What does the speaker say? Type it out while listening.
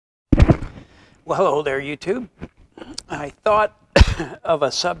Well, hello there, YouTube. I thought of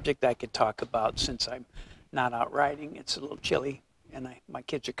a subject I could talk about since I'm not out riding. It's a little chilly, and my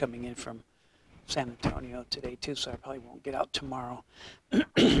kids are coming in from San Antonio today too, so I probably won't get out tomorrow.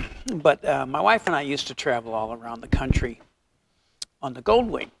 But my wife and I used to travel all around the country on the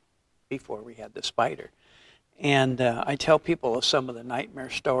Goldwing before we had the Spider. And I tell people of some of the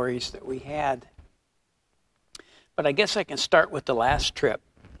nightmare stories that we had. But I guess I can start with the last trip.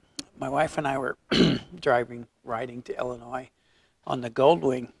 My wife and I were riding to Illinois on the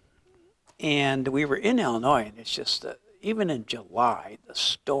Goldwing, and we were in Illinois, and it's just that even in July, the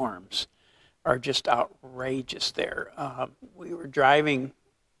storms are just outrageous there. We were driving,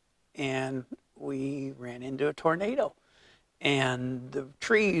 and we ran into a tornado, and the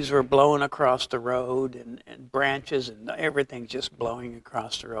trees were blowing across the road, and branches and everything just blowing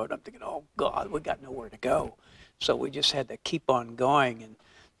across the road. I'm thinking, oh God, we got nowhere to go. So we just had to keep on going,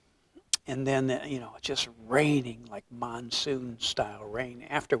 and then, it's just raining like monsoon-style rain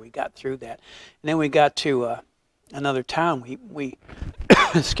after we got through that. And then we got to another town. We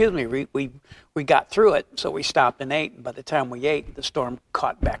excuse me, we got through it, so we stopped and ate. And by the time we ate, the storm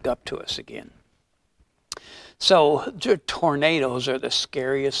caught back up to us again. So tornadoes are the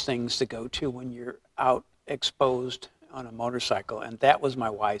scariest things to go to when you're out exposed on a motorcycle. And that was my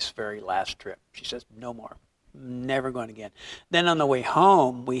wife's very last trip. She says, no more. Never going again. Then on the way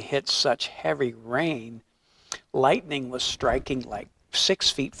home, we hit such heavy rain. Lightning was striking like 6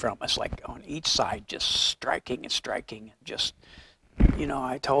 feet from us, like on each side, just striking and striking. Just,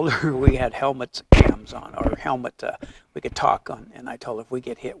 I told her we had helmet cams on, or helmet we could talk on. And I told her if we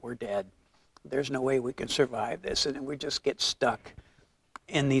get hit, we're dead. There's no way we can survive this. And we just get stuck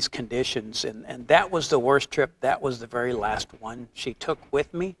in these conditions. And that was the worst trip. That was the very last one she took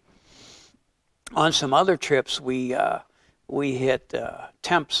with me. On some other trips, we hit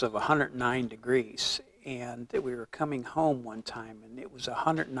temps of 109 degrees, and we were coming home one time, and it was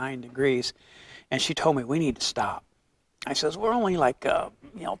 109 degrees, and she told me, we need to stop. I says, we're only like,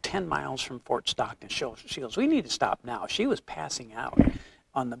 10 miles from Fort Stockton. She goes, we need to stop now. She was passing out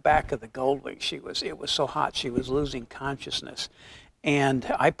on the back of the Goldwing. It was so hot, she was losing consciousness. And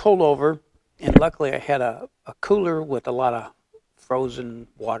I pulled over, and luckily I had a cooler with a lot of frozen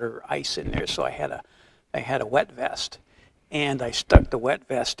water, ice in there, so I had a wet vest, and I stuck the wet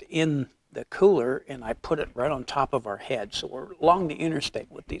vest in the cooler, and I put it right on top of our head. So we're along the interstate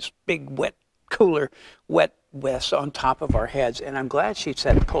with these big wet vests on top of our heads, and I'm glad she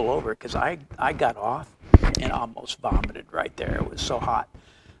said pull over, because I got off and almost vomited right there. It was so hot.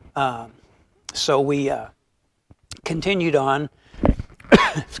 So we continued on,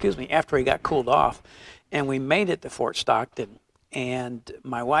 excuse me, after we got cooled off, and we made it to Fort Stockton. And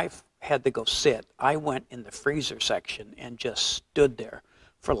my wife had to go sit. I went in the freezer section and just stood there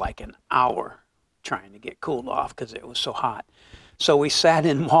for like an hour trying to get cooled off because it was so hot. So we sat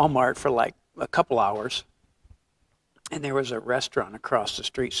in Walmart for like a couple hours, and there was a restaurant across the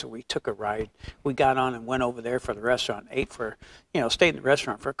street, so we took a ride. We got on and went over there for the restaurant, stayed in the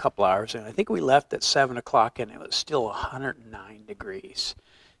restaurant for a couple hours, and I think we left at 7 o'clock, and it was still 109 degrees.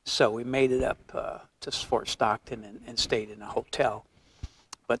 So we made it up to Fort Stockton and stayed in a hotel.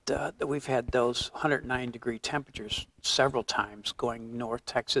 But we've had those 109-degree temperatures several times going north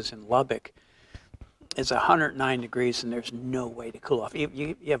Texas and Lubbock. It's 109 degrees, and there's no way to cool off.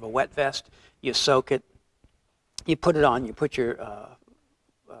 You have a wet vest, you soak it, you put it on, you put your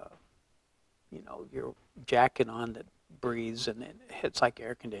jacket on that breathes, and it's like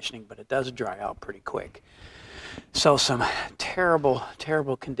air conditioning, but it does dry out pretty quick. So some terrible,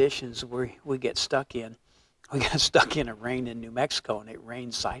 terrible conditions we get stuck in. We got stuck in a rain in New Mexico, and it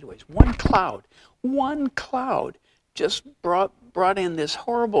rained sideways. One cloud just brought in this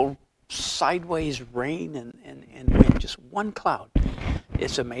horrible sideways rain and wind, just one cloud.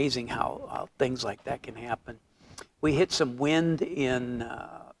 It's amazing how things like that can happen. We hit some wind in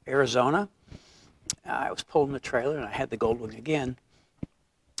Arizona. I was pulling the trailer, and I had the Goldwing again.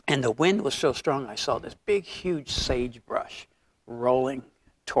 And the wind was so strong, I saw this big, huge sagebrush rolling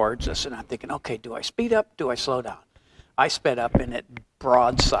towards us. And I'm thinking, okay, do I speed up? Do I slow down? I sped up, and it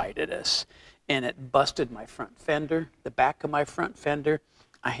broadsided us. And it busted my front fender, the back of my front fender.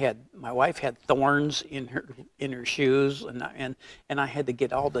 My wife had thorns in her shoes, and I had to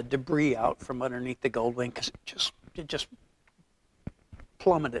get all the debris out from underneath the Goldwing because it just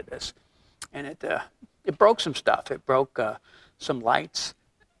plummeted us. And it broke some stuff. It broke some lights.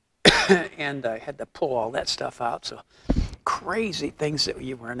 And I had to pull all that stuff out. So crazy things that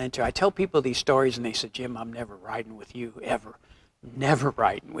you run into. I tell people these stories, and they say, Jim, I'm never riding with you, ever. Never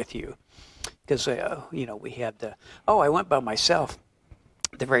riding with you. Because, we had I went by myself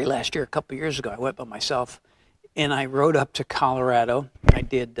the very last year, a couple of years ago, I went by myself, and I rode up to Colorado. I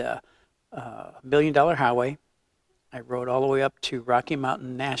did Million Dollar Highway. I rode all the way up to Rocky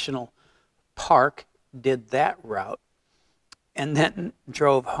Mountain National Park, did that route, and then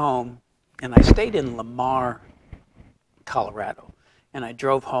drove home. And I stayed in Lamar, Colorado, and I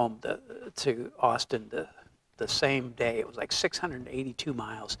drove home to Austin the same day. It was like 682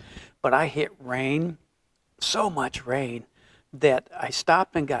 miles, but I hit rain, so much rain, that I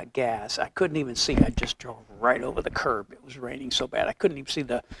stopped and got gas. I couldn't even see. I just drove right over the curb. It was raining so bad I couldn't even see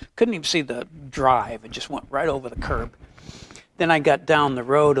the drive. It just went right over the curb. Then I got down the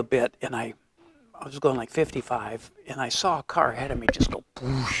road a bit, and I was going like 55, and I saw a car ahead of me just go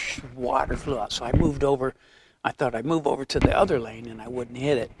whoosh, water flew out. So I moved over. I thought I'd move over to the other lane and I wouldn't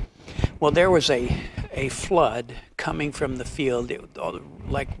hit it. Well, there was a flood coming from the field. It was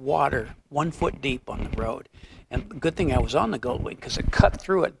like water 1 foot deep on the road. And good thing I was on the Goldwing, because it cut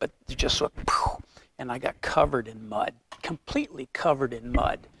through it, but it just went, and I got covered in mud, completely covered in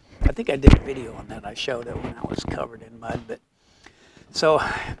mud. I think I did a video on that. I showed it when I was covered in mud. But so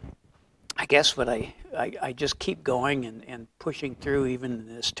I guess what I just keep going and pushing through even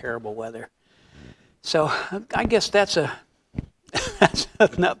in this terrible weather. So I guess that's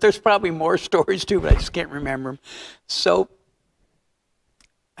there's probably more stories too, but I just can't remember them. So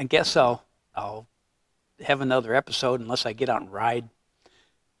I guess I'll have another episode unless I get out and ride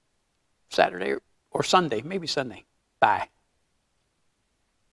Saturday or Sunday, maybe Sunday. Bye.